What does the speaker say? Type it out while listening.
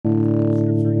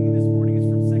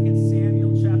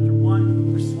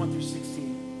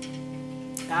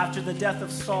the death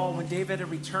of Saul, when David had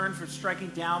returned from striking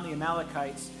down the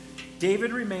Amalekites,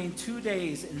 David remained 2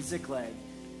 days in Ziklag.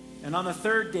 And on the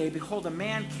third day, behold, a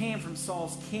man came from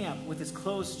Saul's camp with his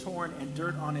clothes torn and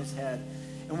dirt on his head.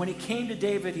 And when he came to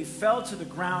David, he fell to the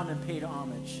ground and paid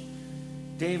homage.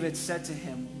 David said to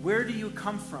him, "Where do you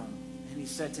come from?" And he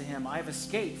said to him, "I have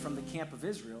escaped from the camp of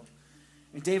Israel."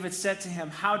 And David said to him,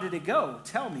 "How did it go?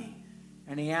 Tell me."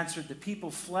 And he answered, "The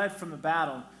people fled from the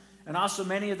battle, and also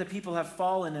many of the people have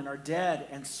fallen and are dead,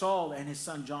 and Saul and his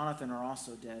son Jonathan are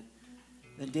also dead."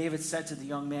 Then David said to the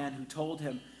young man who told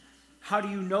him, "How do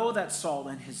you know that Saul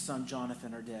and his son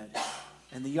Jonathan are dead?"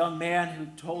 And the young man who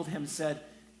told him said,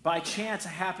 "By chance I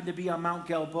happened to be on Mount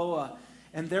Gilboa,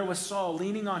 and there was Saul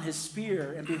leaning on his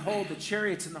spear, and behold, the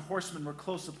chariots and the horsemen were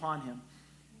close upon him.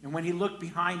 And when he looked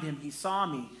behind him, he saw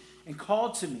me and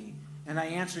called to me, and I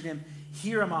answered him,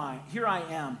 here I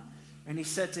am. And he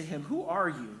said to him, "Who are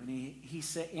you?" And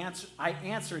I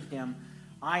answered him,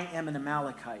 "I am an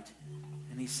Amalekite."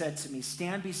 And he said to me,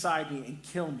 "Stand beside me and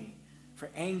kill me, for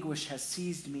anguish has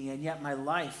seized me, and yet my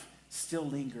life still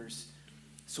lingers."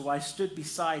 So I stood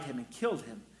beside him and killed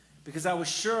him, because I was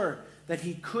sure that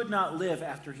he could not live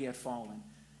after he had fallen.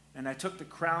 And I took the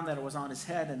crown that was on his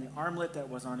head and the armlet that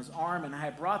was on his arm, and I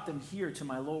brought them here to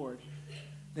my Lord.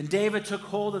 Then David took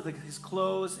hold of his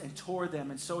clothes and tore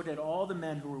them, and so did all the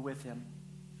men who were with him.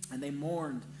 And they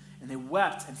mourned, and they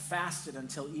wept and fasted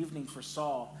until evening for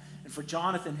Saul, and for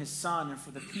Jonathan his son, and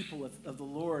for the people of the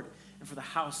Lord, and for the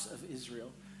house of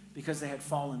Israel, because they had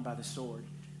fallen by the sword.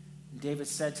 And David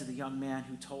said to the young man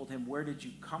who told him, "Where did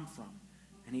you come from?"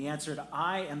 And he answered,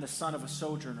 "I am the son of a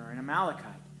sojourner, an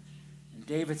Amalekite." And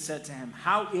David said to him,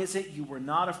 "How is it you were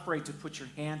not afraid to put your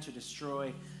hand to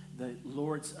destroy the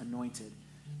Lord's anointed?"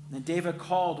 And then David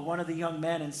called one of the young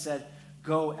men and said,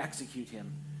 "Go execute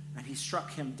him." And he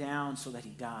struck him down so that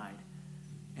he died.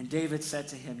 And David said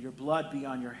to him, "Your blood be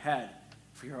on your head,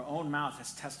 for your own mouth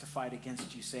has testified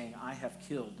against you, saying, I have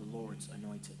killed the Lord's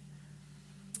anointed."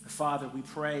 Father, we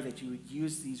pray that you would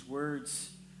use these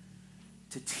words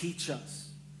to teach us,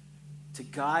 to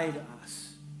guide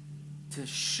us, to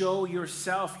show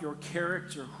yourself, your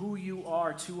character, who you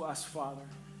are to us, Father.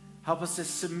 Help us to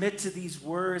submit to these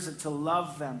words and to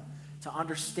love them, to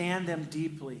understand them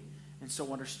deeply, and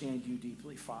so understand you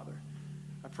deeply, Father.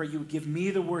 I pray you would give me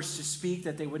the words to speak,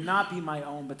 that they would not be my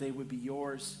own, but they would be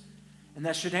yours. And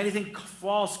that should anything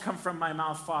false come from my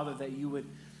mouth, Father, that you would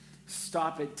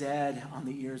stop it dead on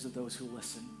the ears of those who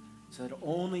listen, so that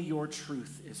only your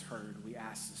truth is heard. We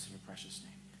ask this in your precious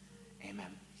name.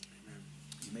 Amen. Amen.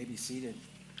 You may be seated.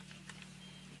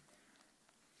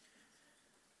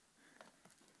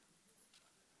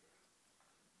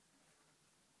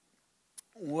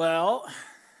 Well,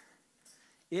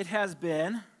 it has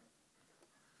been,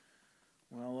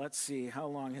 let's see, how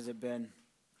long has it been?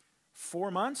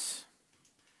 4 months?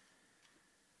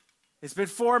 It's been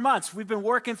 4 months. We've been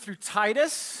working through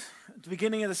Titus at the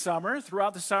beginning of the summer.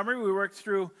 Throughout the summer, we worked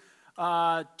through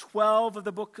 12 of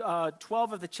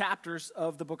the chapters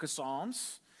of the book of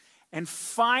Psalms. And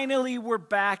finally, we're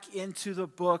back into the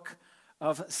book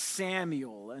of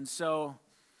Samuel. And so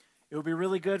it would be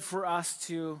really good for us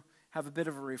to have a bit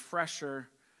of a refresher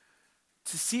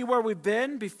to see where we've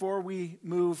been before we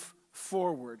move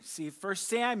forward. See, 1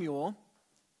 Samuel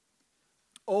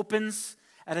opens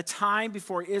at a time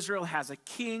before Israel has a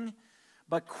king,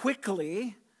 but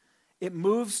quickly it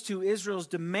moves to Israel's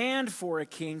demand for a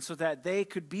king so that they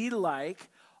could be like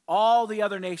all the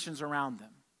other nations around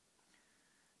them.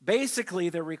 Basically,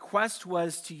 their request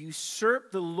was to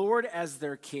usurp the Lord as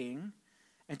their king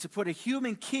and to put a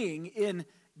human king in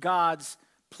God's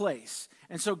place.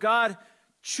 And so God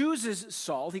chooses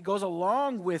Saul. He goes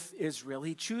along with Israel.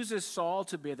 He chooses Saul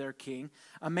to be their king,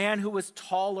 a man who was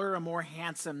taller and more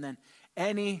handsome than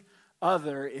any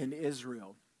other in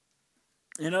Israel.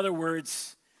 In other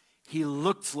words, he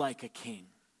looked like a king.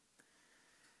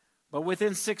 But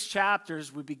within 6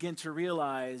 chapters, we begin to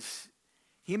realize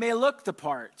he may look the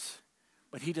part,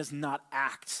 but he does not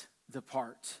act the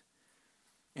part.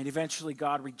 And eventually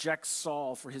God rejects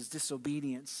Saul for his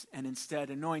disobedience and instead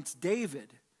anoints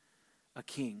David a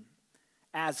king,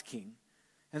 as king.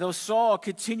 And though Saul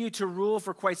continued to rule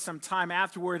for quite some time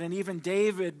afterward, and even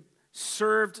David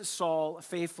served Saul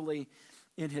faithfully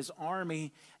in his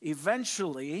army,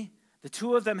 eventually the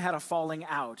two of them had a falling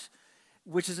out,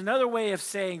 which is another way of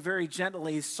saying very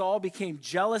gently, Saul became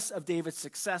jealous of David's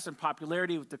success and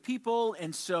popularity with the people,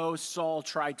 and so Saul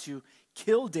tried to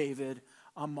kill David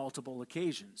on multiple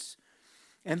occasions.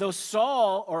 And though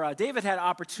David had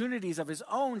opportunities of his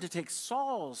own to take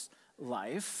Saul's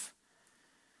life,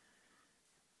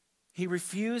 he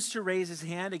refused to raise his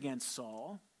hand against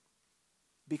Saul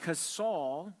because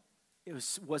Saul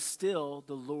was still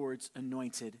the Lord's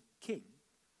anointed king.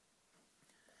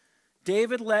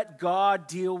 David let God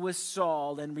deal with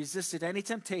Saul and resisted any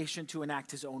temptation to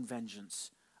enact his own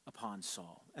vengeance upon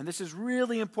Saul. And this is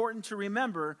really important to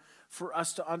remember for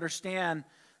us to understand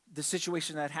the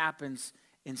situation that happens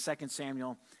in 2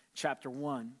 Samuel chapter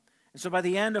 1. And so by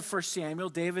the end of 1 Samuel,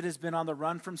 David has been on the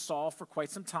run from Saul for quite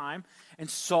some time, and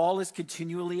Saul is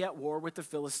continually at war with the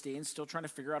Philistines, still trying to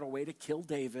figure out a way to kill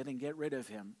David and get rid of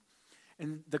him.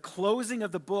 And the closing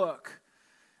of the book,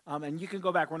 and you can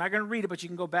go back, we're not going to read it, but you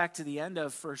can go back to the end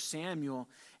of 1 Samuel.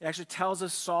 It actually tells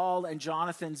us Saul and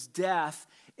Jonathan's death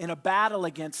in a battle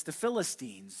against the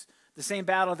Philistines, the same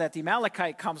battle that the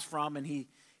Amalekite comes from, and he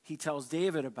tells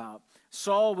David about.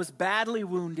 Saul was badly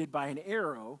wounded by an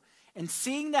arrow, and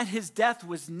seeing that his death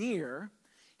was near,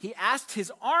 he asked his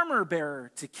armor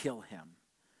bearer to kill him.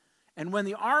 And when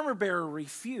the armor bearer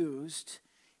refused,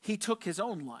 he took his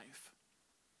own life.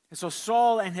 And so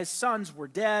Saul and his sons were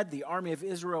dead, the army of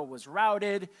Israel was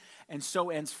routed, and so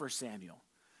ends 1 Samuel.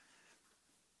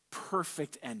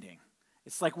 Perfect ending.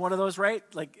 It's like one of those, right?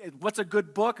 Like, what's a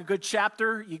good book, a good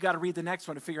chapter? You got to read the next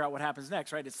one to figure out what happens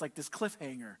next, right? It's like this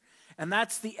cliffhanger. And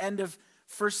that's the end of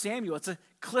 1 Samuel. It's a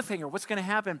cliffhanger. What's going to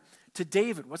happen to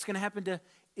David? What's going to happen to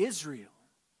Israel?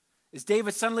 Is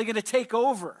David suddenly going to take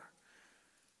over?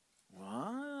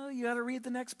 Well, you got to read the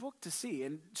next book to see.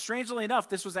 And strangely enough,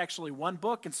 this was actually one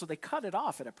book, and so they cut it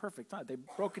off at a perfect time. They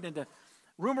broke it into,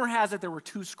 rumor has it there were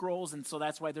 2 scrolls, and so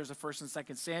that's why there's a 1 and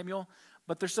 2 Samuel.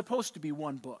 But there's supposed to be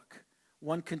one book,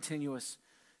 one continuous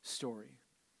story.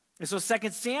 And so 2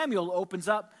 Samuel opens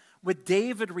up with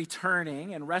David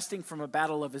returning and resting from a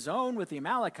battle of his own with the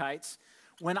Amalekites,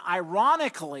 when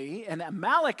ironically an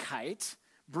Amalekite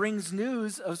brings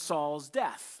news of Saul's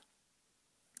death.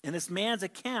 And this man's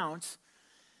account,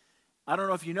 I don't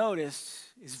know if you noticed,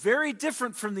 is very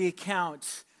different from the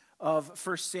account of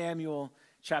 1 Samuel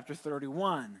chapter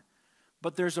 31.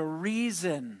 But there's a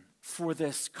reason for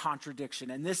this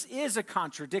contradiction, and this is a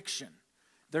contradiction.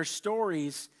 Their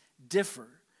stories differ.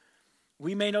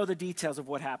 We may know the details of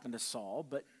what happened to Saul,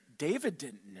 but David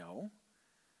didn't know.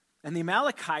 And the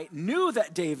Amalekite knew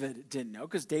that David didn't know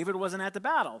because David wasn't at the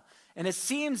battle. And it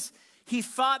seems he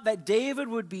thought that David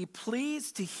would be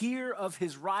pleased to hear of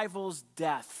his rival's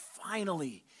death.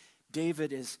 Finally,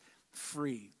 David is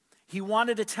free. He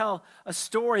wanted to tell a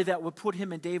story that would put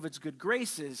him in David's good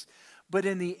graces, but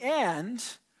in the end,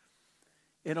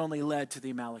 it only led to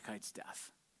the Amalekite's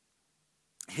death.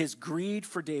 His greed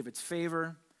for David's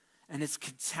favor and his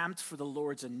contempt for the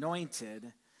Lord's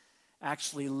anointed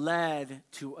actually led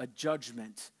to a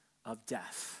judgment of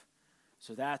death.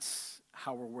 So that's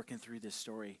how we're working through this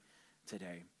story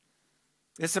today.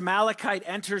 This Amalekite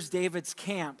enters David's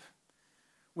camp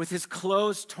with his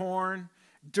clothes torn,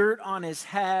 dirt on his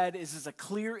head. This is a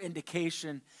clear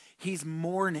indication he's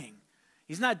mourning.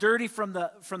 He's not dirty from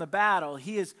the battle.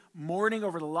 He is mourning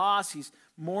over the loss. He's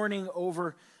mourning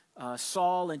over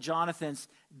Saul and Jonathan's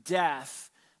death.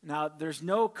 Now, there's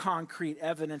no concrete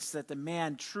evidence that the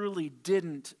man truly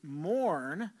didn't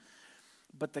mourn,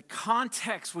 but the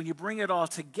context, when you bring it all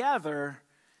together,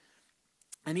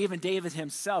 and even David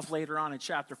himself later on in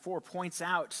chapter 4 points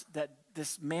out that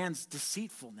this man's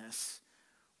deceitfulness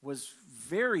was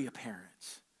very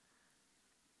apparent.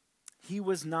 He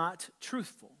was not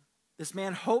truthful. This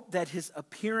man hoped that his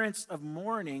appearance of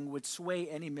mourning would sway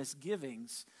any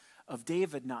misgivings of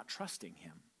David not trusting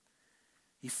him.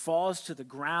 He falls to the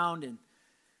ground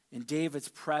in David's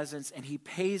presence, and he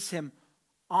pays him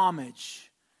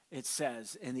homage, it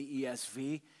says in the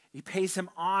ESV. He pays him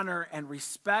honor and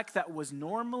respect that was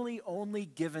normally only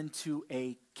given to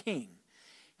a king.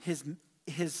 His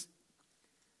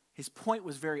point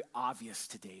was very obvious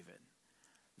to David.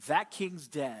 That king's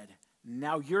dead.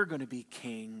 Now you're going to be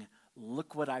king.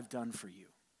 Look what I've done for you.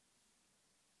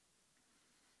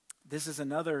 This is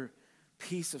another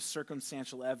piece of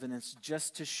circumstantial evidence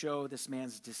just to show this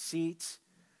man's deceit,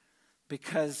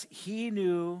 because he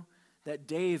knew that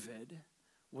David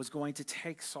was going to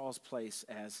take Saul's place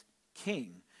as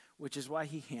king, which is why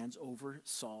he hands over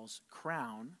Saul's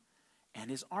crown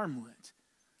and his armlet.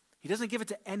 He doesn't give it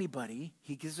to anybody.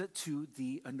 He gives it to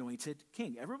the anointed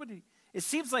king. Everybody, it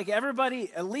seems like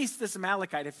everybody, at least this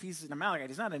Amalekite, if he's an Amalekite,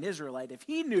 he's not an Israelite. If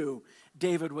he knew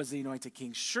David was the anointed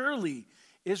king, surely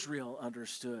Israel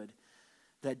understood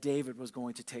that David was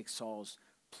going to take Saul's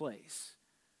place.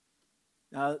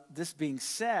 Now, this being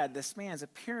said, this man's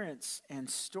appearance and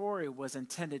story was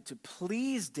intended to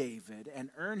please David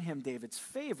and earn him David's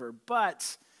favor,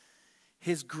 but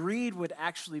his greed would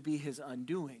actually be his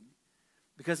undoing.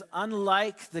 Because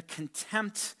unlike the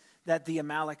contempt that the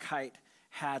Amalekite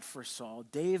had for Saul,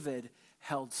 David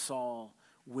held Saul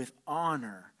with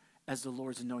honor as the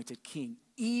Lord's anointed king,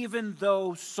 even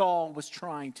though Saul was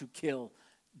trying to kill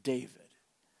David.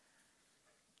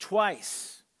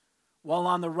 Twice, while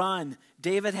on the run,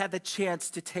 David had the chance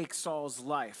to take Saul's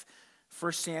life.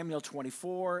 1 Samuel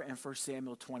 24 and 1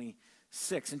 Samuel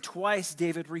 26. And twice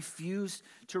David refused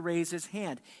to raise his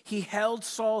hand. He held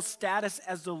Saul's status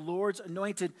as the Lord's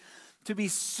anointed to be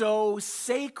so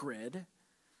sacred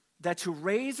that to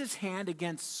raise his hand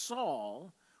against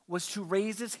Saul was to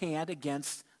raise his hand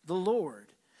against the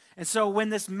Lord. And so when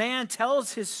this man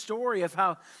tells his story of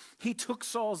how he took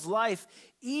Saul's life,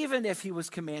 even if he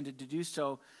was commanded to do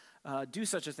so, do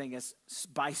such a thing as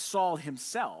by Saul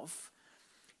himself,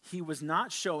 he was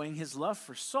not showing his love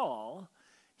for Saul,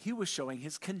 he was showing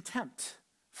his contempt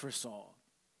for Saul.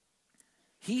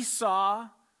 He saw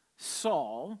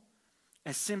Saul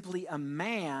as simply a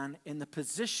man in the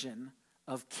position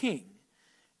of king.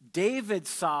 David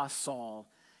saw Saul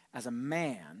as a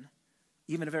man,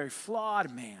 even a very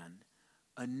flawed man,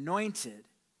 anointed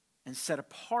and set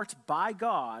apart by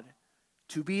God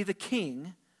to be the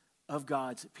king of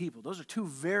God's people. Those are two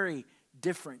very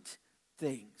different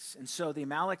things. And so the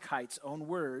Amalekites' own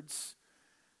words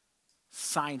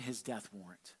sign his death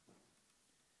warrant.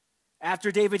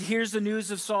 After David hears the news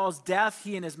of Saul's death,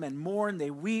 he and his men mourn, they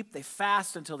weep, they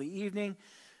fast until the evening.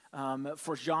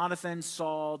 For Jonathan,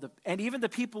 Saul, and even the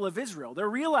people of Israel, they're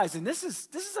realizing this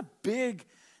is a big,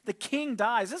 the king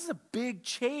dies. This is a big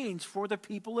change for the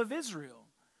people of Israel.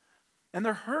 And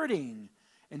they're hurting,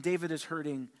 and David is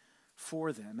hurting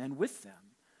for them and with them.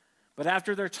 But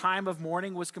after their time of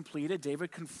mourning was completed,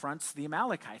 David confronts the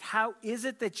Amalekite. How is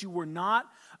it that you were not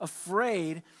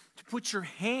afraid to put your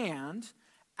hand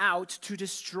out to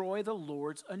destroy the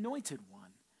Lord's anointed one?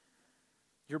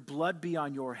 Your blood be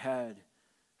on your head,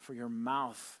 for your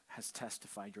mouth has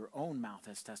testified, your own mouth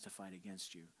has testified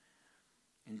against you.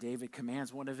 And David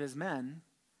commands one of his men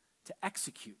to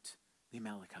execute the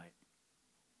Amalekite.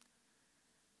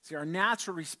 See, our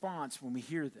natural response when we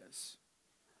hear this,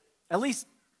 at least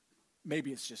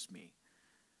maybe it's just me,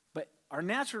 but our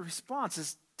natural response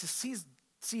is to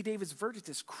see David's verdict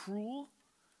as cruel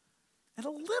and a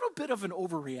little bit of an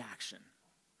overreaction,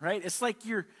 right? It's like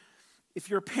if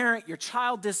you're a parent, your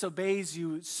child disobeys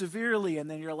you severely, and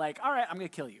then you're like, all right, I'm going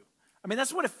to kill you. I mean,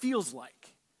 that's what it feels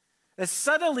like. That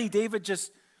suddenly David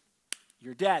just,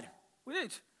 you're dead.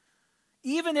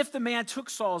 Even if the man took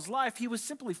Saul's life, he was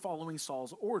simply following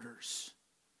Saul's orders.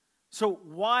 So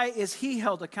why is he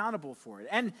held accountable for it?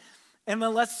 And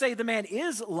then let's say the man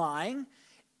is lying.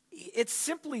 It's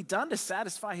simply done to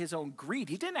satisfy his own greed.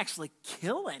 He didn't actually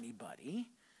kill anybody.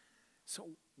 So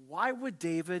why would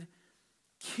David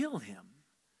kill him?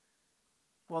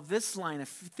 Well, this line of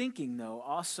thinking, though,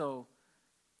 also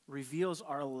reveals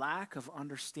our lack of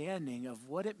understanding of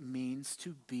what it means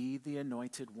to be the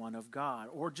anointed one of God,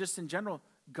 or just in general,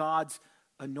 God's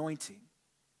anointing.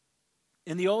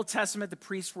 In the Old Testament, the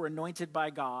priests were anointed by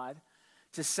God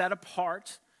to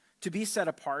be set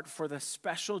apart for the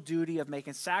special duty of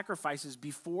making sacrifices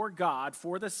before God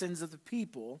for the sins of the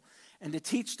people and to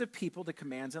teach the people the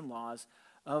commands and laws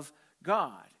of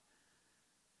God.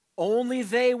 Only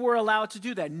they were allowed to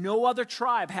do that. No other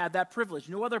tribe had that privilege.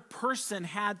 No other person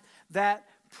had that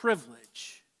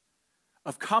privilege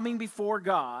of coming before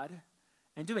God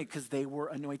and doing it because they were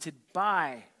anointed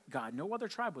by God. No other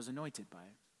tribe was anointed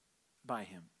by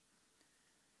him.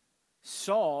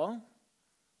 Saul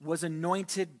was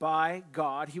anointed by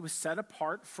God. He was set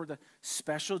apart for the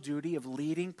special duty of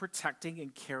leading, protecting,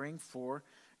 and caring for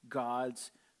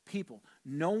God's people.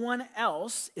 No one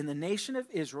else in the nation of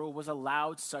Israel was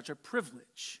allowed such a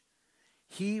privilege.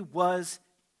 He was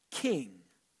king.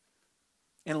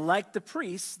 And like the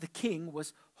priests, the king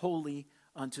was holy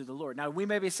unto the Lord. Now, we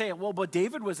may be saying, well, but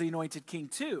David was the anointed king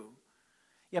too.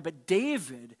 Yeah, but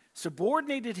David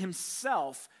subordinated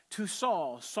himself to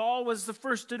Saul. Saul was the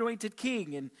first anointed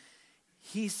king, and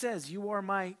he says, you are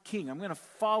my king. I'm going to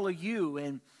follow you,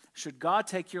 and should God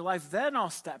take your life, then I'll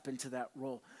step into that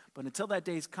role. But until that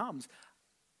day comes,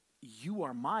 you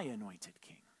are my anointed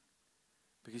king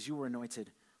because you were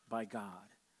anointed by God.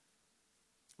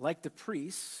 Like the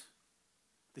priests,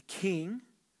 the king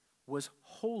was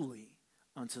holy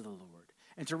unto the Lord.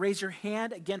 And to raise your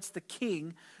hand against the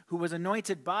king who was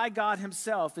anointed by God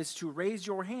himself is to raise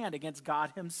your hand against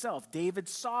God himself. David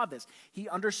saw this. He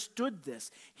understood this.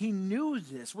 He knew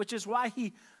this, which is why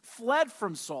he fled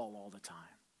from Saul all the time.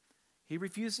 He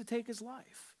refused to take his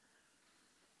life.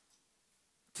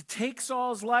 To take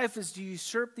Saul's life is to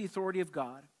usurp the authority of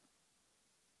God.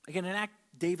 Again, an act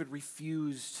David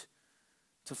refused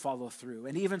to follow through.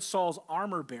 And even Saul's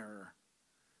armor bearer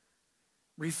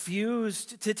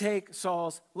refused to take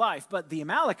Saul's life. But the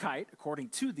Amalekite, according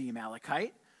to the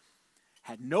Amalekite,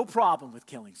 had no problem with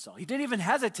killing Saul. He didn't even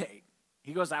hesitate.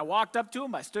 He goes, I walked up to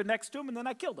him, I stood next to him, and then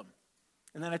I killed him.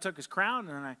 And then I took his crown,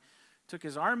 and then I took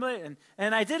his armlet,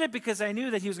 and I did it because I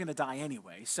knew that he was going to die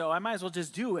anyway. So I might as well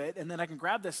just do it, and then I can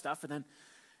grab this stuff and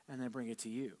then bring it to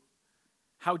you.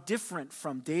 How different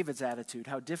from David's attitude,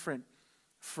 how different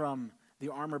from the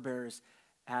armor bearer's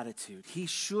attitude. He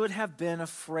should have been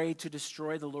afraid to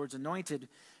destroy the Lord's anointed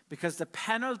because the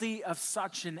penalty of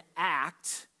such an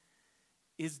act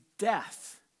is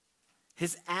death.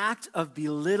 His act of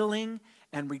belittling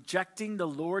and rejecting the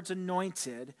Lord's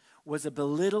anointed was a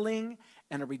belittling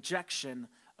and a rejection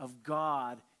of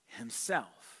God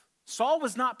himself. Saul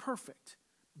was not perfect.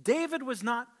 David was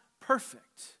not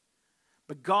perfect.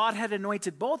 But God had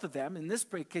anointed both of them, in this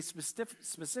case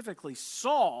specifically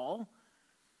Saul,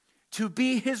 to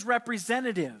be his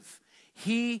representative.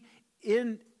 He,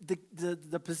 in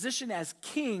the position as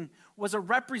king, was a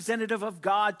representative of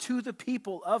God to the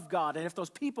people of God. And if those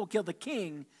people kill the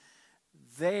king,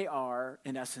 they are,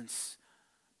 in essence,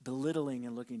 belittling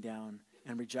and looking down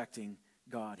and rejecting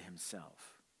God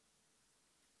himself.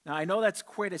 Now, I know that's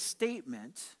quite a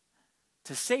statement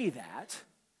to say that,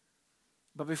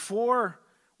 but before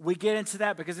we get into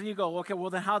that, because then you go, okay, well,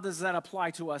 then how does that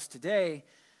apply to us today?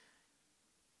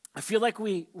 I feel like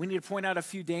we need to point out a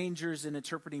few dangers in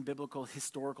interpreting biblical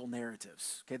historical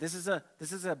narratives. Okay, this is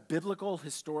a biblical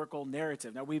historical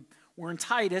narrative. Now, we're in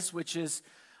Titus, which is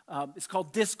it's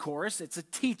called discourse. It's a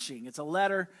teaching. It's a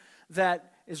letter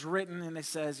that is written, and it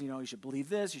says, you should believe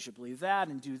this, you should believe that,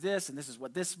 and do this, and this is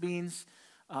what this means.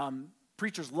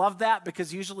 Preachers love that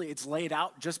because usually it's laid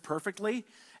out just perfectly.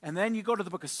 And then you go to the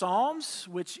book of Psalms,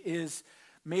 which is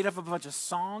made up of a bunch of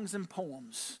songs and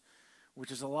poems,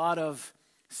 which is a lot of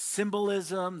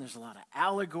symbolism, there's a lot of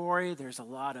allegory, there's a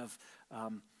lot of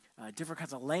different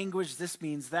kinds of language. This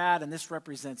means that, and this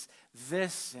represents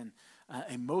this, and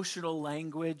emotional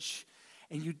language.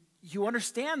 And you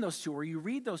understand those two, or you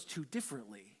read those two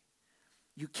differently.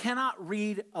 You cannot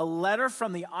read a letter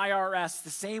from the IRS the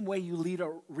same way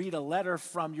you read a letter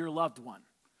from your loved one,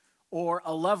 or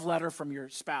a love letter from your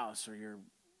spouse, or your,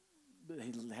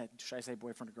 should I say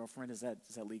boyfriend or girlfriend? Is that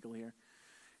legal here?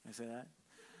 Can I say that?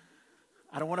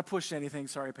 I don't want to push anything,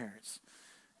 sorry parents,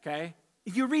 okay?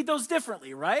 You read those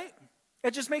differently, right?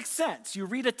 It just makes sense. You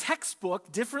read a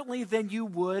textbook differently than you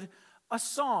would a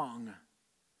song.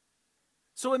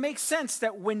 So it makes sense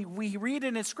that when we read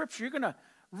it in Scripture, you're going to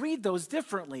read those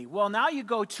differently. Well, now you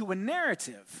go to a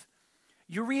narrative.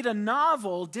 You read a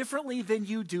novel differently than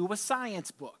you do a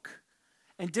science book,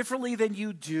 and differently than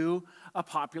you do a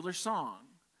popular song.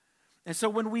 And so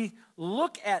when we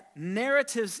look at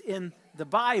narratives in the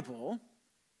Bible,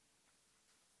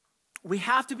 we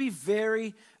have to be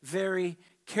very, very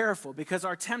careful because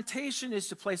our temptation is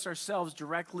to place ourselves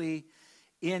directly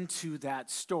into that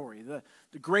story.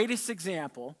 The greatest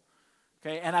example,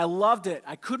 okay, and I loved it.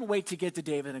 I couldn't wait to get to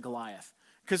David and Goliath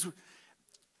because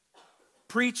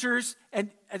preachers,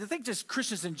 and I think just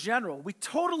Christians in general, we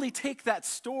totally take that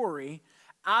story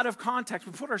out of context.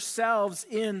 We put ourselves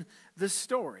in the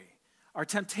story. Our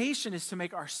temptation is to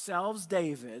make ourselves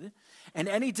David and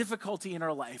any difficulty in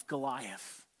our life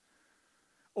Goliath.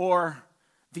 Or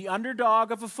the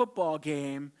underdog of a football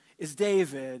game is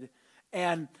David,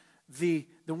 and the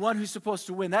one who's supposed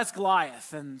to win, that's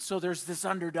Goliath. And so there's this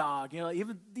underdog.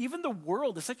 Even the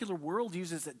world, the secular world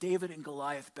uses that David and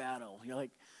Goliath battle. You're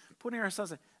like putting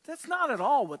ourselves in. That's not at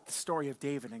all what the story of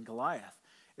David and Goliath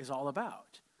is all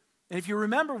about. And if you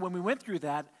remember when we went through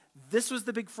that, this was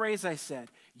the big phrase I said: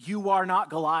 you are not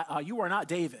Goliath, you are not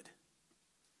David.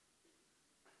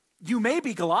 You may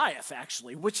be Goliath,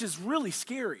 actually, which is really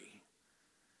scary.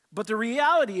 But the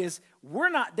reality is, we're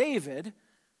not David.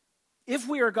 If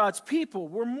we are God's people,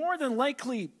 we're more than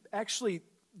likely actually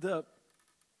the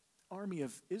army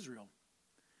of Israel.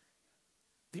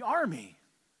 The army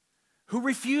who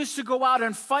refused to go out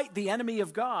and fight the enemy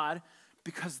of God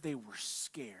because they were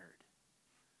scared.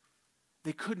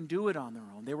 They couldn't do it on their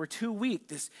own. They were too weak.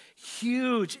 This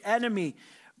huge enemy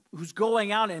who's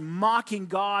going out and mocking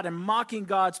God and mocking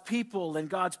God's people, and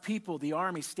God's people, the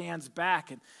army, stands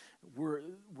back, and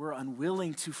we're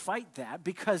unwilling to fight that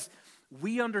because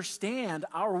we understand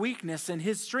our weakness and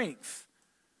his strength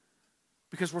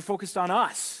because we're focused on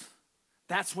us.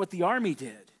 That's what the army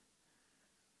did.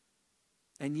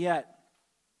 And yet,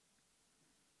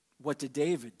 what did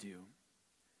David do?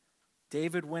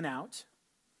 David went out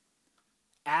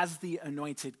as the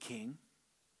anointed king,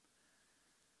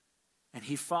 and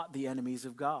he fought the enemies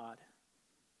of God.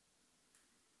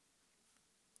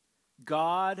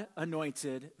 God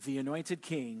anointed the anointed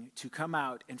king to come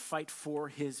out and fight for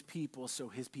his people so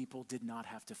his people did not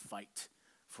have to fight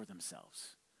for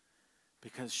themselves.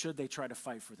 Because should they try to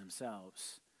fight for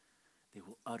themselves, they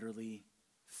will utterly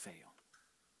fail.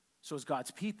 So as God's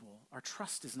people, our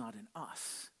trust is not in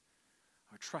us.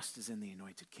 Our trust is in the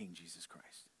anointed King, Jesus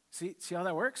Christ. See how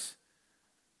that works?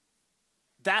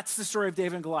 That's the story of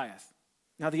David and Goliath.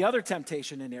 Now, the other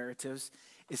temptation in narratives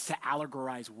is to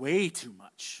allegorize way too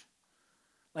much.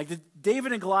 Like the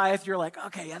David and Goliath, you're like,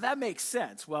 okay, yeah, that makes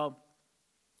sense. Well,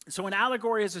 so an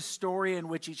allegory is a story in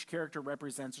which each character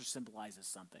represents or symbolizes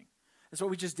something. That's what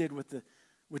we just did with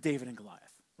David and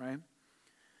Goliath, right?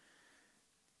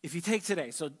 If you take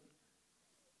today,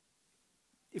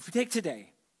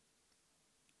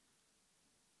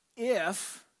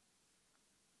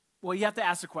 well, you have to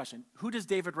ask the question, who does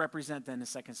David represent then in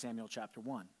 2 Samuel chapter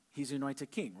 1? He's the anointed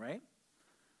king, right?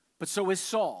 But so is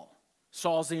Saul.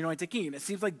 Saul's the anointed king. And it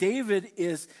seems like David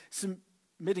is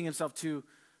submitting himself to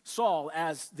Saul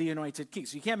as the anointed king.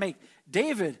 So you can't make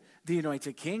David the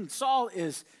anointed king. Saul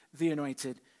is the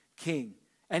anointed king.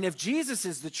 And if Jesus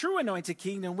is the true anointed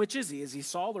king, then which is he? Is he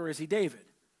Saul or is he David?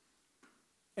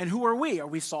 And who are we? Are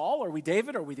we Saul? Are we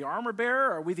David? Are we the armor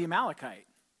bearer? Are we the Amalekite?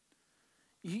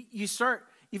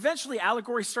 Eventually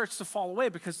allegory starts to fall away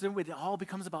because then it all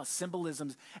becomes about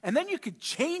symbolisms. And then you could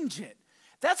change it.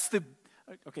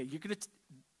 Okay, you're going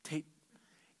to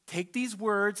take these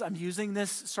words. I'm using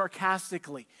this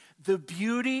sarcastically. The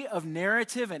beauty of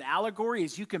narrative and allegory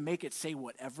is you can make it say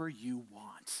whatever you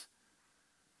want.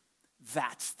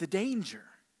 That's the danger.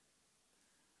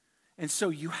 And so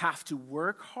you have to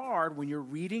work hard when you're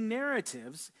reading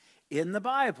narratives in the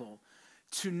Bible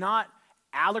to not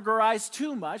allegorize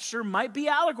too much. There might be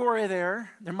allegory there.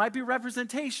 There might be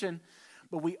representation.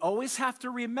 But we always have to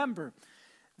remember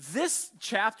this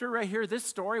chapter right here, this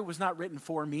story was not written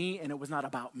for me and it was not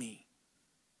about me.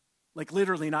 Like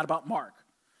literally not about Mark.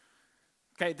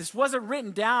 Okay, this wasn't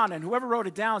written down and whoever wrote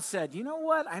it down said, you know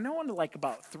what? I know in like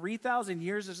about 3,000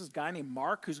 years there's this guy named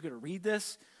Mark who's going to read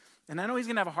this and I know he's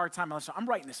going to have a hard time. So I'm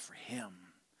writing this for him.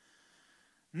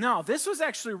 No, this was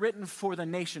actually written for the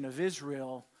nation of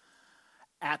Israel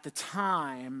at the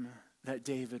time that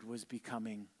David was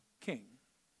becoming king.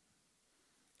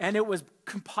 And it was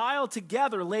compiled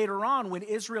together later on when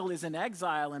Israel is in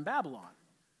exile in Babylon.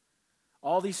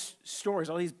 All these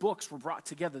stories, all these books were brought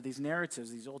together, these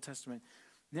narratives, these Old Testament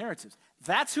narratives.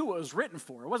 That's who it was written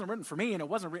for. It wasn't written for me and it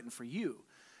wasn't written for you.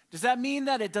 Does that mean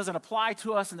that it doesn't apply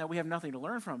to us and that we have nothing to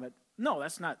learn from it? No,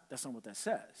 that's not what that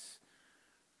says.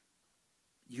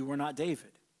 You were not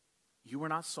David. You were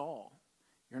not Saul.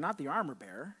 You're not the armor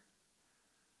bearer.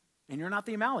 And you're not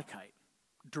the Amalekite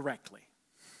directly.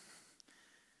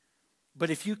 But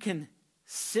if you can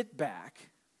sit back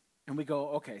and we go,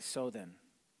 okay, so then,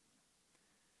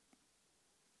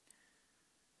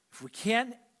 if we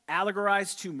can't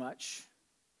allegorize too much,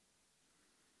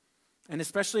 and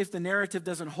especially if the narrative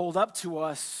doesn't hold up to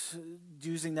us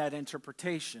using that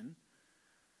interpretation,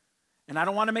 and I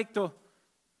don't want to make the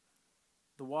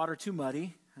water too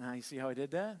muddy. You see how I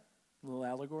did that? A little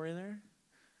allegory there.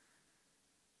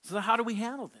 So how do we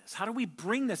handle this? How do we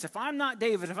bring this? If I'm not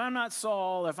David, if I'm not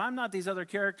Saul, if I'm not these other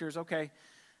characters, okay,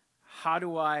 how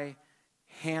do I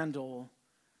handle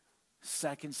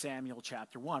 2 Samuel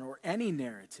chapter 1 or any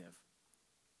narrative?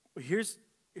 You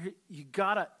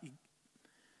gotta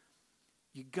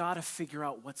figure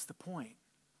out what's the point.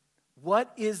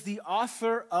 What is the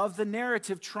author of the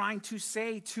narrative trying to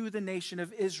say to the nation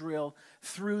of Israel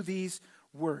through these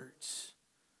words?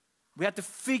 We have to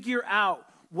figure out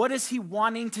what is he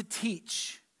wanting to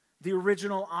teach the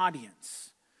original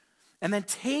audience? And then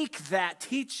take that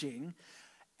teaching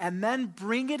and then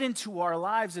bring it into our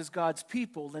lives as God's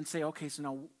people and say, okay, so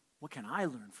now what can I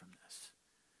learn from this?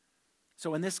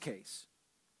 So in this case,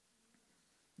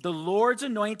 the Lord's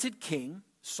anointed king,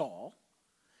 Saul,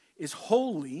 is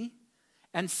holy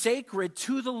and sacred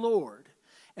to the Lord,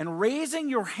 and raising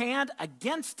your hand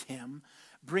against him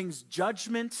brings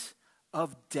judgment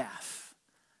of death.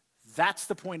 That's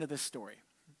the point of this story.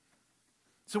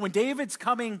 So when David's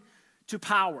coming to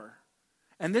power,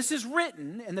 and this is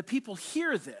written, and the people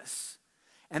hear this,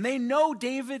 and they know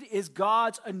David is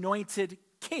God's anointed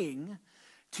king,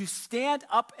 to stand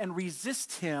up and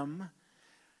resist him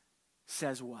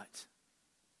says what?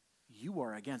 You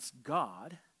are against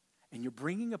God, and you're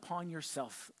bringing upon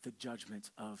yourself the judgment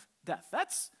of death.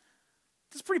 That's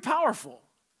pretty powerful.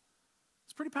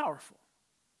 It's pretty powerful.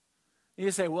 You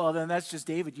say, well, then that's just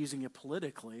David using it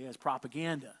politically as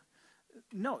propaganda.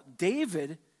 No,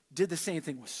 David did the same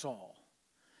thing with Saul.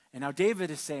 And now David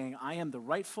is saying, I am the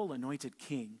rightful anointed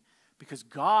king because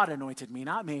God anointed me,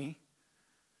 not me.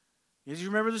 You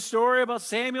remember the story about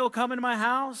Samuel coming to my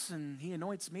house and he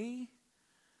anoints me?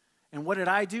 And what did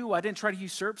I do? I didn't try to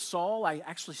usurp Saul. I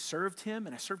actually served him,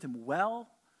 and I served him well.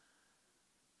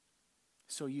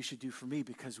 So you should do for me,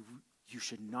 because you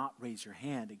should not raise your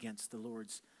hand against the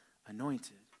Lord's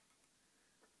anointed.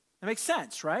 That makes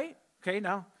sense, right? Okay,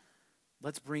 now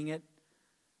let's bring it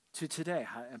to today,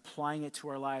 applying it to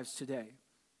our lives today.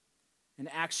 In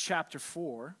Acts chapter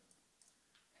 4,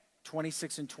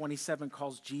 26 and 27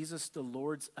 calls Jesus the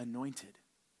Lord's anointed.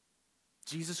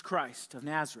 Jesus Christ of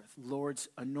Nazareth, Lord's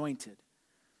anointed.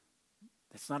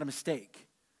 That's not a mistake.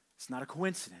 It's not a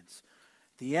coincidence.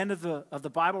 The end of the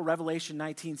Bible, Revelation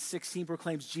 19:16,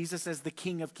 proclaims Jesus as the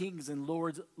King of Kings and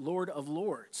Lord of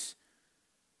Lords.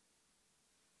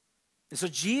 And so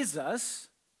Jesus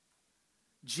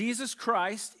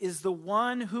Christ is the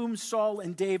one whom Saul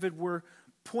and David were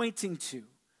pointing to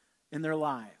in their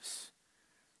lives.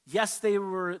 Yes, they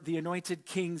were the anointed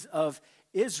kings of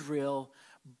Israel,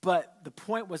 but the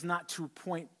point was not to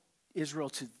point Israel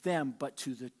to them, but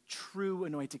to the true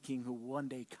anointed king who will one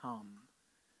day come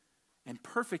and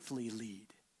perfectly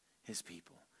lead his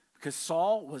people. Because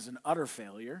Saul was an utter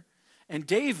failure, and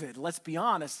David, let's be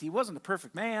honest, he wasn't a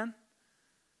perfect man,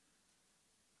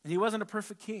 and he wasn't a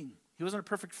perfect king. He wasn't a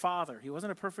perfect father. He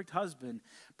wasn't a perfect husband,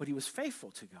 but he was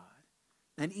faithful to God.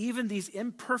 And even these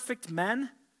imperfect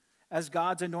men, as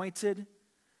God's anointed,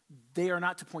 they are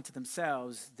not to point to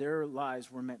themselves. Their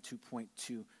lives were meant to point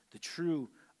to the true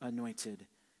anointed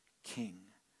king.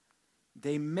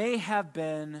 They may have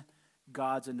been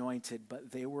God's anointed,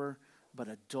 but they were but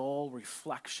a dull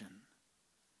reflection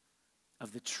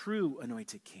of the true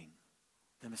anointed king,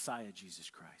 the Messiah, Jesus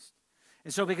Christ.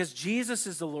 And so because Jesus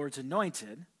is the Lord's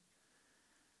anointed,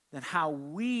 then how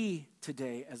we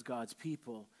today as God's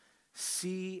people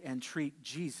see and treat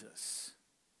Jesus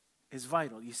is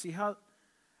vital. You see how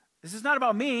this is not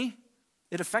about me.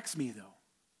 It affects me, though.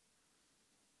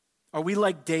 Are we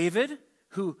like David,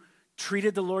 who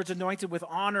treated the Lord's anointed with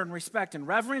honor and respect and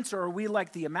reverence? Or are we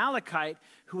like the Amalekite,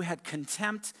 who had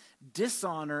contempt,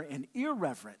 dishonor, and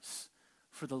irreverence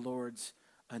for the Lord's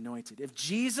anointed? If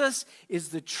Jesus is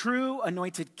the true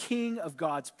anointed king of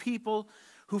God's people,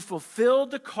 who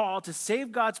fulfilled the call to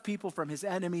save God's people from his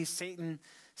enemies, Satan,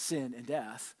 sin, and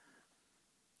death,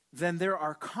 then there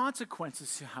are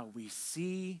consequences to how we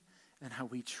see and how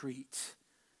we treat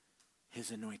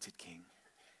his anointed king.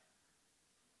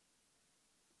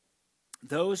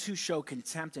 Those who show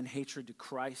contempt and hatred to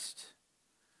Christ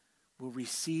will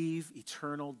receive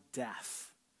eternal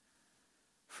death,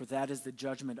 for that is the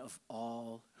judgment of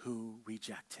all who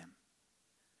reject him.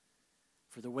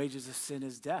 For the wages of sin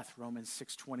is death, Romans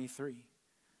 6:23.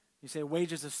 You say,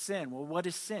 wages of sin. Well, what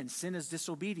is sin? Sin is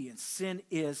disobedience. Sin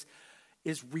is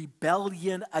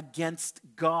rebellion against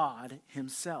God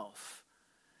himself.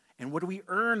 And what do we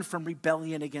earn from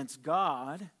rebellion against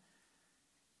God?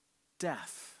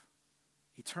 Death,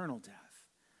 eternal death.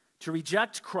 To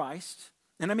reject Christ,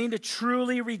 and I mean to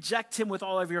truly reject him with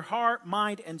all of your heart,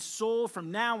 mind, and soul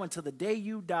from now until the day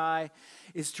you die,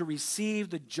 is to receive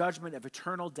the judgment of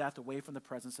eternal death away from the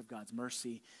presence of God's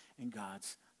mercy and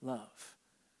God's love.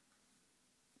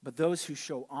 But those who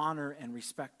show honor and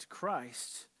respect to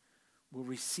Christ will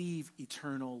receive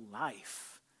eternal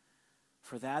life.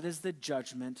 For that is the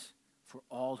judgment for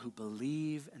all who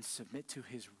believe and submit to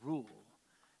his rule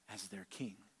as their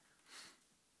king.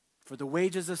 For the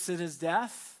wages of sin is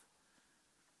death,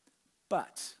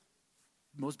 but,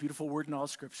 most beautiful word in all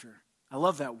Scripture. I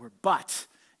love that word, but.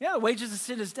 Yeah, the wages of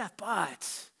sin is death,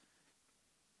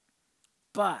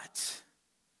 but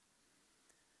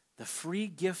the free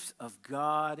gift of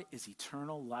God is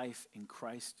eternal life in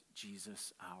Christ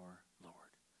Jesus our Lord.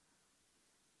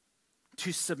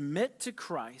 To submit to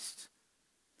Christ,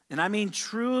 and I mean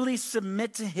truly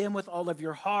submit to him with all of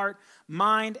your heart,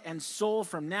 mind, and soul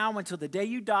from now until the day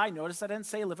you die. Notice I didn't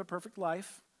say live a perfect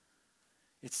life.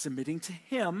 It's submitting to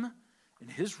him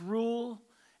and his rule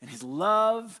and his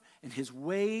love and his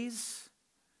ways,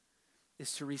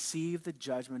 is to receive the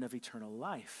judgment of eternal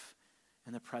life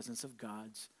in the presence of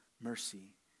God's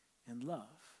mercy and love.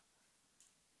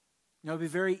 You know, it would be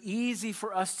very easy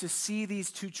for us to see these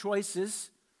two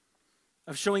choices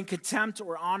of showing contempt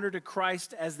or honor to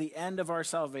Christ as the end of our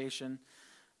salvation,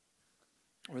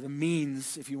 or the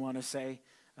means, if you want to say,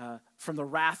 from the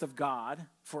wrath of God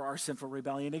for our sinful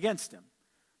rebellion against him.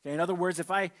 Okay, in other words,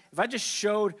 if I just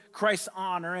showed Christ's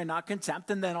honor and not contempt,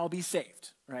 then I'll be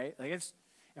saved, right? Like if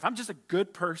I'm just a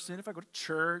good person, if I go to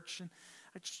church and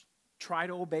I try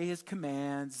to obey his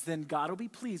commands, then God will be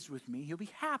pleased with me. He'll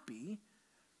be happy,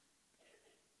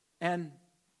 and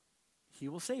he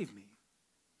will save me.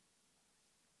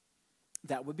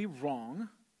 That would be wrong,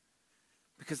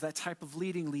 Because that type of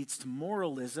leading leads to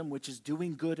moralism, which is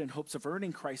doing good in hopes of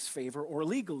earning Christ's favor, or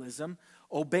legalism,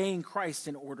 obeying Christ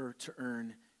in order to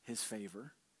earn his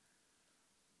favor.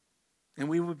 And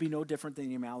we would be no different than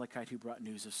the Amalekite who brought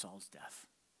news of Saul's death.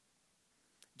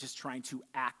 Just trying to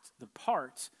act the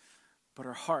part, but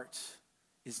our heart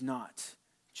is not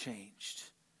changed.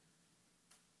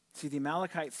 See, the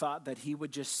Amalekite thought that he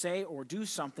would just say or do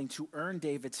something to earn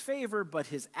David's favor, but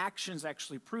his actions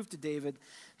actually proved to David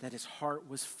that his heart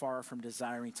was far from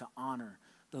desiring to honor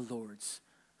the Lord's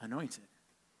anointed.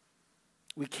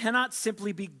 We cannot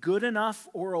simply be good enough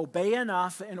or obey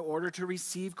enough in order to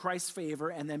receive Christ's favor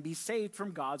and then be saved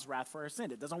from God's wrath for our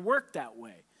sin. It doesn't work that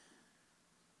way.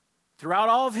 Throughout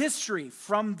all of history,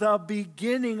 from the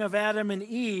beginning of Adam and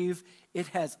Eve, it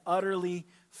has utterly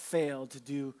failed to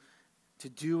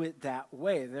do it that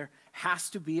way. There has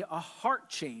to be a heart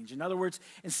change. In other words,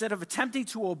 instead of attempting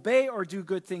to obey or do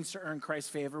good things to earn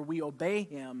Christ's favor, we obey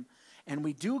him and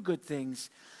we do good things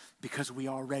because we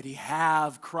already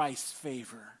have Christ's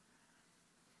favor.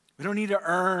 We don't need to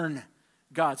earn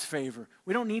God's favor.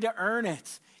 We don't need to earn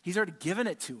it. He's already given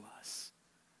it to us.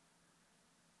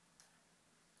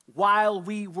 While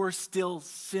we were still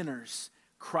sinners,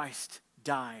 Christ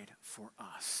died for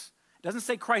us. It doesn't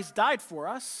say Christ died for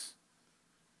us.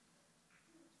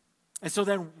 And so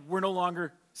then we're no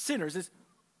longer sinners.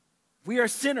 We are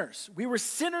sinners. We were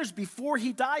sinners before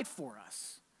he died for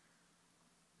us.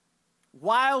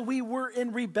 While we were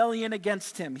in rebellion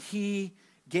against him, he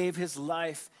gave his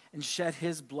life and shed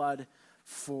his blood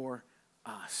for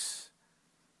us.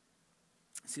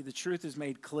 See, the truth is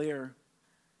made clear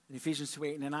in Ephesians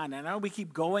 2:8 and 9. And I know we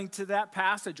keep going to that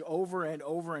passage over and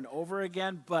over and over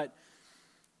again, but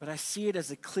I see it as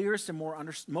the clearest and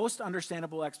most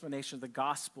understandable explanation of the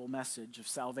gospel message of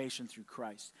salvation through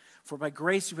Christ. For by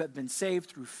grace you have been saved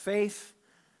through faith,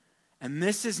 and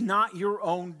this is not your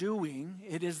own doing,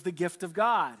 it is the gift of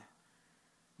God,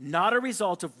 not a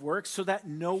result of works, so that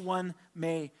no one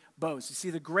may boast. You see,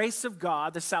 the grace of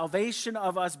God, the salvation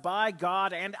of us by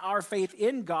God, and our faith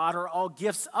in God are all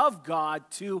gifts of God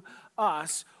to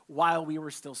us while we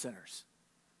were still sinners,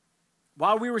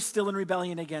 while we were still in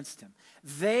rebellion against him.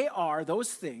 They are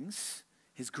those things,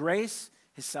 his grace,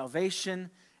 his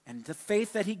salvation, and the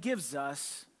faith that he gives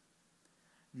us.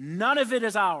 None of it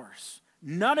is ours.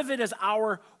 None of it is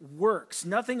our works.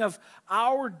 Nothing of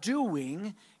our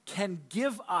doing can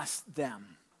give us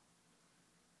them.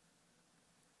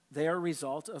 They are a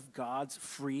result of God's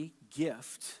free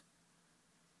gift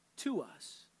to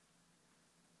us,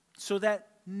 so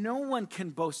that no one can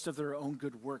boast of their own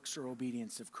good works or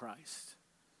obedience of Christ.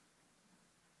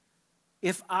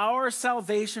 If our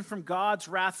salvation from God's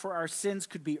wrath for our sins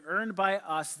could be earned by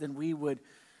us, then we would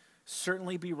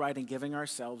certainly be right in giving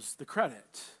ourselves the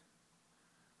credit.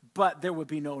 But there would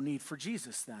be no need for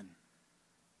Jesus then.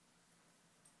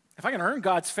 If I can earn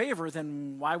God's favor,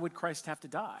 then why would Christ have to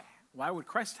die? Why would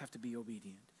Christ have to be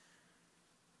obedient?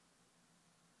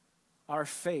 Our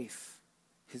faith,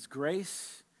 his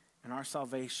grace, and our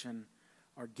salvation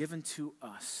are given to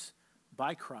us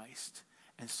by Christ,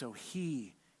 and so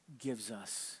he gives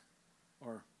us,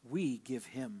 or we give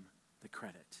him the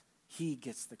credit. He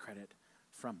gets the credit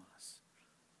from us.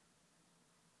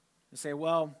 You say,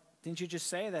 well, didn't you just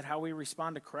say that how we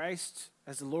respond to Christ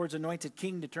as the Lord's anointed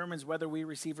king determines whether we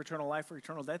receive eternal life or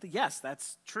eternal death? Yes,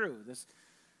 that's true.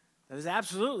 That is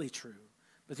absolutely true.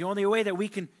 But the only way that we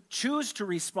can choose to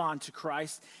respond to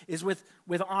Christ is with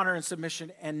honor and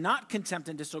submission and not contempt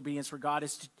and disobedience for God,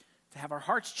 is to have our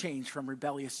hearts changed from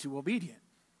rebellious to obedient.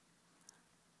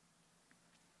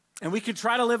 And we can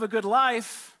try to live a good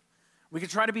life. We can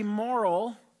try to be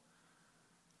moral.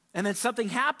 And then something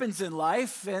happens in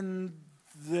life, and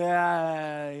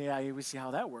we see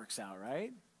how that works out,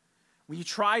 right? When you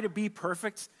try to be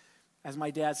perfect, as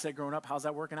my dad said growing up, how's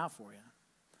that working out for you?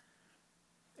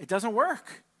 It doesn't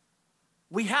work.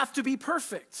 We have to be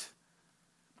perfect,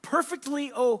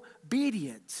 perfectly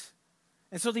obedient.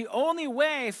 And so the only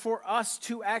way for us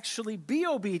to actually be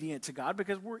obedient to God,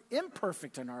 because we're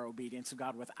imperfect in our obedience to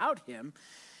God without him,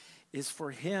 is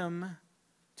for him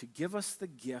to give us the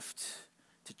gift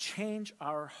to change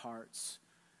our hearts,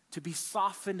 to be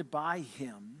softened by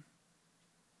him,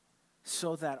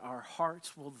 so that our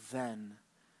hearts will then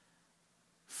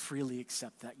freely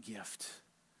accept that gift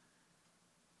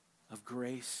of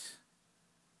grace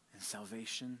and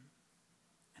salvation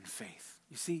and faith.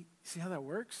 You see how that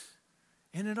works?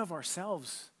 In and of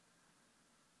ourselves,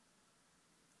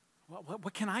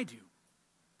 what can I do?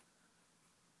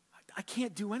 I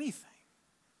can't do anything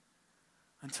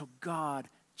until God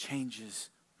changes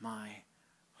my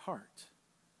heart.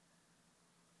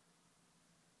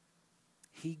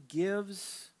 He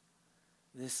gives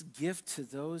this gift to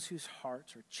those whose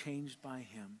hearts are changed by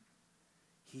him.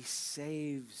 He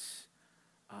saves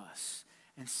us.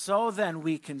 And so then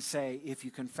we can say, if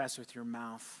you confess with your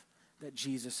mouth that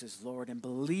Jesus is Lord and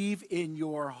believe in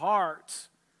your heart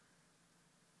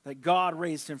that God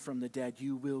raised him from the dead,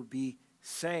 you will be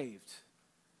saved.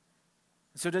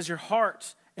 So does your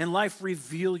heart and life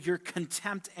reveal your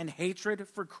contempt and hatred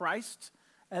for Christ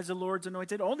as the Lord's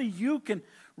anointed? Only you can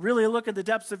really look at the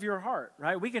depths of your heart,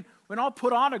 right? We can all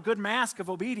put on a good mask of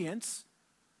obedience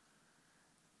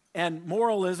and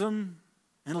moralism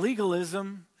and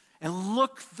legalism and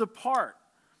look the part.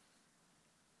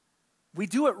 We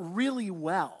do it really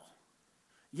well.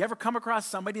 You ever come across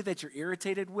somebody that you're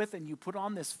irritated with and you put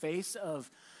on this face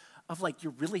of like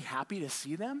you're really happy to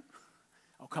see them?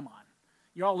 Oh, come on.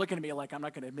 You're all looking at me like I'm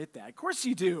not going to admit that. Of course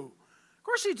you do. Of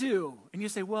course you do. And you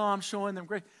say, well, I'm showing them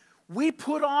grace. We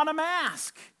put on a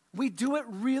mask. We do it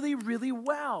really, really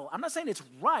well. I'm not saying it's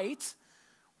right.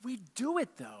 We do it,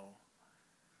 though.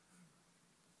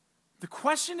 The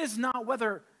question is not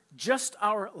whether just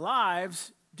our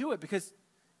lives do it, because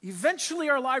eventually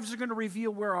our lives are going to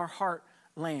reveal where our heart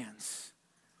lands.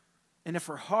 And if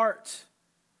our heart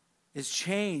is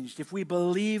changed, if we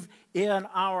believe in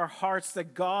our hearts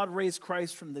that God raised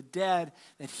Christ from the dead,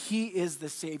 that he is the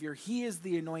Savior, he is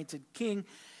the anointed King,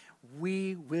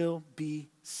 we will be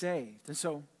saved. And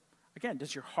so, again,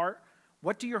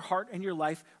 what do your heart and your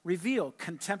life reveal?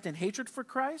 Contempt and hatred for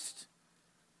Christ?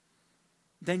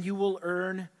 Then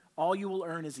all you will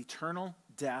earn is eternal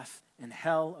death and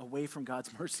hell away from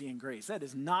God's mercy and grace. That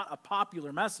is not a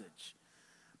popular message,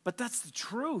 but that's the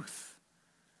truth.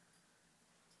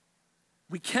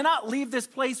 We cannot leave this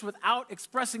place without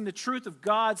expressing the truth of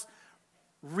God's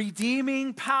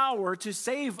redeeming power to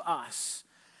save us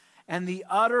and the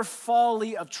utter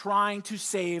folly of trying to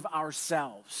save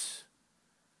ourselves.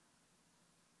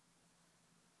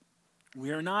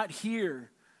 We are not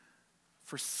here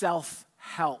for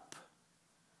self-help.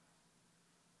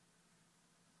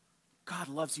 God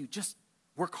loves you, just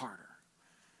work harder.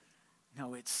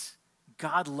 No, it's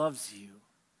God loves you,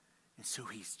 and so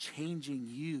he's changing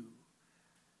you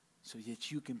so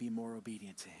that you can be more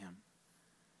obedient to him.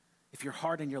 If your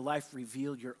heart and your life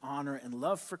reveal your honor and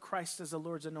love for Christ as the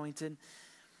Lord's anointed,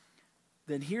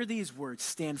 then hear these words.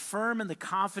 Stand firm in the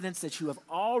confidence that you have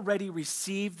already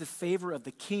received the favor of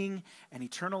the King, and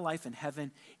eternal life in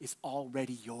heaven is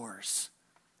already yours.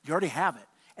 You already have it,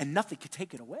 and nothing can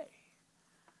take it away.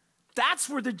 That's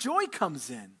where the joy comes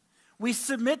in. We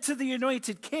submit to the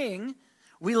anointed King.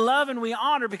 We love and we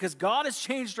honor because God has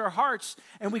changed our hearts,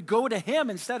 and we go to him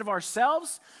instead of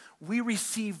ourselves. We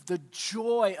receive the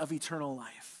joy of eternal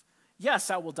life. Yes,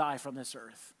 I will die from this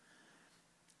earth,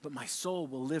 but my soul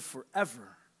will live forever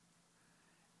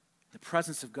in the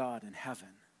presence of God in heaven.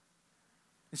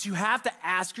 And so you have to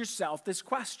ask yourself this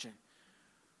question: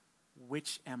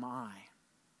 which am I?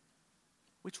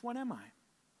 Which one am I?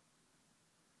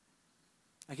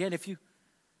 Again, if you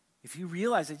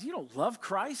realize that you don't love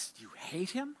Christ, you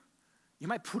hate him, you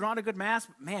might put on a good mask,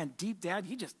 but man, deep down,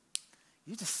 you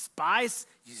despise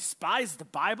the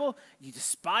Bible, you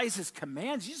despise his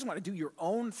commands, you just want to do your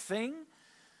own thing.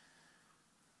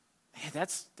 Man,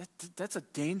 that's a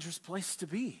dangerous place to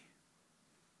be.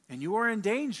 And you are in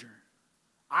danger.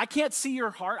 I can't see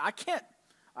your heart. I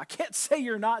can't say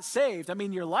you're not saved. I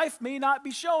mean, your life may not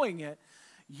be showing it.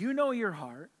 You know your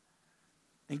heart,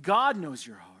 and God knows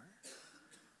your heart.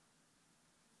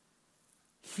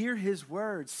 Hear his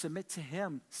words, submit to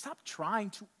him. Stop trying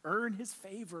to earn his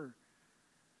favor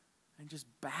and just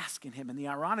bask in him. And the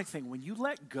ironic thing, when you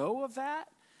let go of that,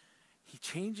 he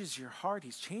changes your heart.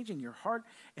 He's changing your heart.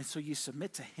 And so you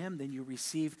submit to him, then you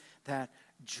receive that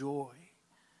joy.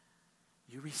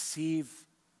 You receive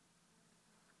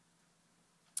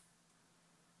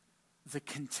the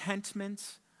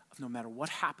contentment of no matter what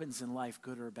happens in life,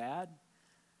 good or bad,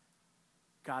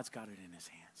 God's got it in his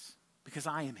hands. Because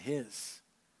I am his.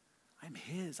 I'm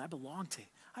his. I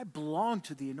belong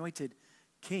to the anointed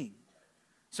King.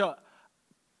 So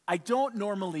I don't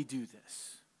normally do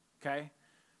this, okay?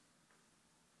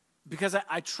 Because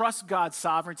I trust God's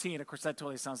sovereignty, and of course that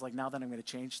totally sounds like now that I'm going to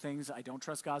change things. I don't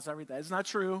trust God's sovereignty. That is not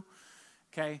true,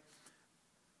 okay?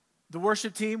 The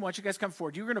worship team, why don't you guys come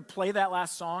forward? You're going to play that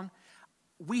last song.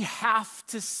 We have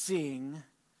to sing,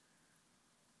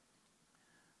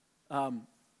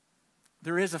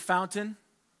 there is a fountain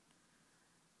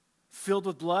filled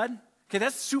with blood. Okay,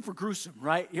 that's super gruesome,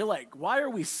 right? You're like, why are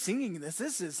we singing this?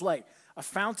 This is like a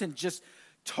fountain just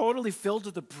totally filled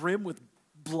to the brim with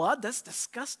blood. That's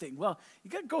disgusting. Well, you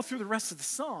got to go through the rest of the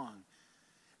song.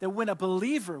 That when a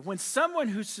believer, when someone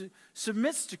who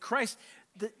submits to Christ,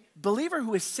 the believer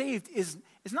who is saved is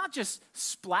not just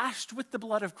splashed with the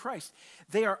blood of Christ.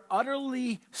 They are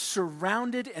utterly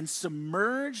surrounded and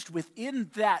submerged within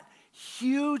that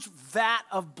huge vat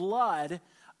of blood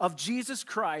of Jesus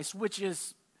Christ, which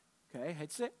is, okay,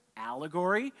 I'd say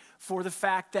allegory for the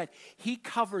fact that he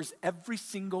covers every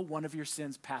single one of your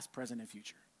sins, past, present, and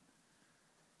future.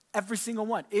 Every single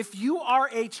one. If you are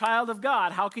a child of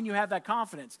God, how can you have that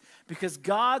confidence? Because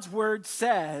God's word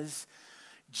says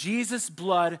Jesus'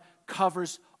 blood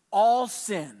covers all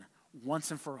sin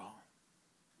once and for all.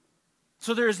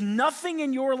 So there is nothing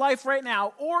in your life right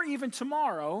now, or even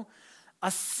tomorrow,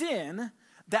 a sin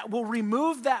that will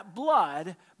remove that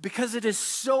blood because it is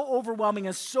so overwhelming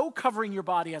and so covering your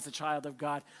body as a child of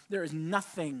God. There is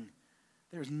nothing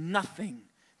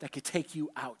that could take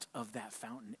you out of that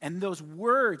fountain. And those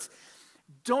words,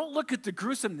 don't look at the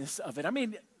gruesomeness of it. I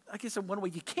mean, I guess in one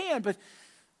way you can, but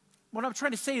what I'm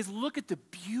trying to say is look at the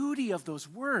beauty of those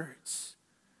words.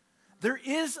 There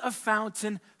is a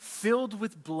fountain filled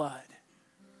with blood,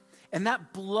 and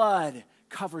that blood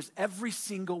covers every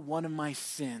single one of my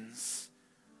sins.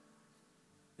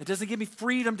 It doesn't give me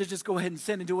freedom to just go ahead and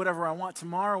sin and do whatever I want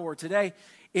tomorrow or today.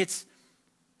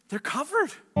 They're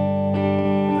covered.